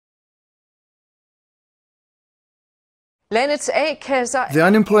The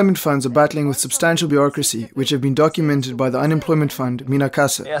unemployment funds are battling with substantial bureaucracy, which have been documented by the unemployment fund,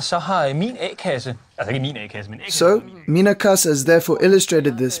 A-kasse. So, A-kasse has therefore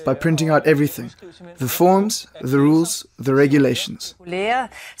illustrated this by printing out everything: the forms, the rules, the regulations.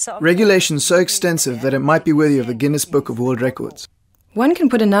 Regulations so extensive that it might be worthy of the Guinness Book of World Records. One can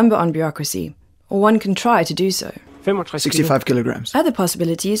put a number on bureaucracy, or one can try to do so. 65 kilograms. Other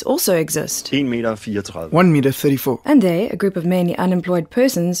possibilities also exist. 1 meter 34. And they, a group of mainly unemployed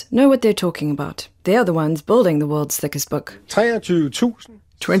persons, know what they're talking about. They are the ones building the world's thickest book.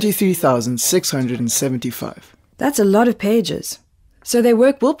 23,675. That's a lot of pages. So their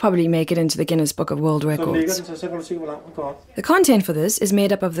work will probably make it into the Guinness Book of World Records. The content for this is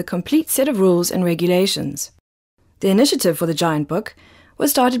made up of the complete set of rules and regulations. The initiative for the giant book was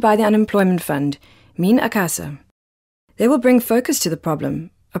started by the Unemployment Fund, A-kasse. They will bring focus to the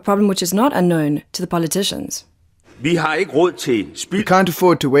problem, a problem which is not unknown to the politicians. We can't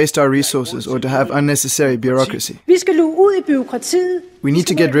afford to waste our resources or to have unnecessary bureaucracy. We need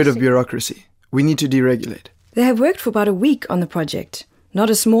to get rid of bureaucracy. We need to deregulate. They have worked for about a week on the project, not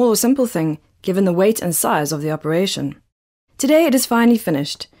a small or simple thing, given the weight and size of the operation. Today it is finally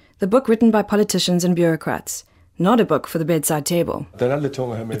finished, the book written by politicians and bureaucrats, not a book for the bedside table.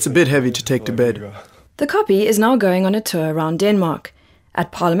 It's a bit heavy to take to bed. The copy is now going on a tour around Denmark,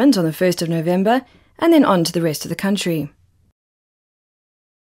 at Parliament on the 1st of November, and then on to the rest of the country.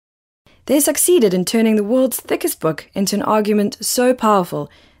 They succeeded in turning the world's thickest book into an argument so powerful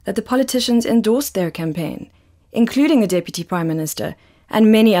that the politicians endorsed their campaign, including the Deputy Prime Minister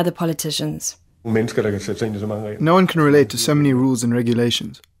and many other politicians. No one can relate to so many rules and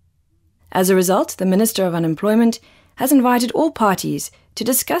regulations. As a result, the Minister of Unemployment has invited all parties to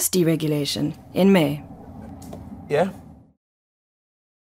discuss deregulation in May. Ja,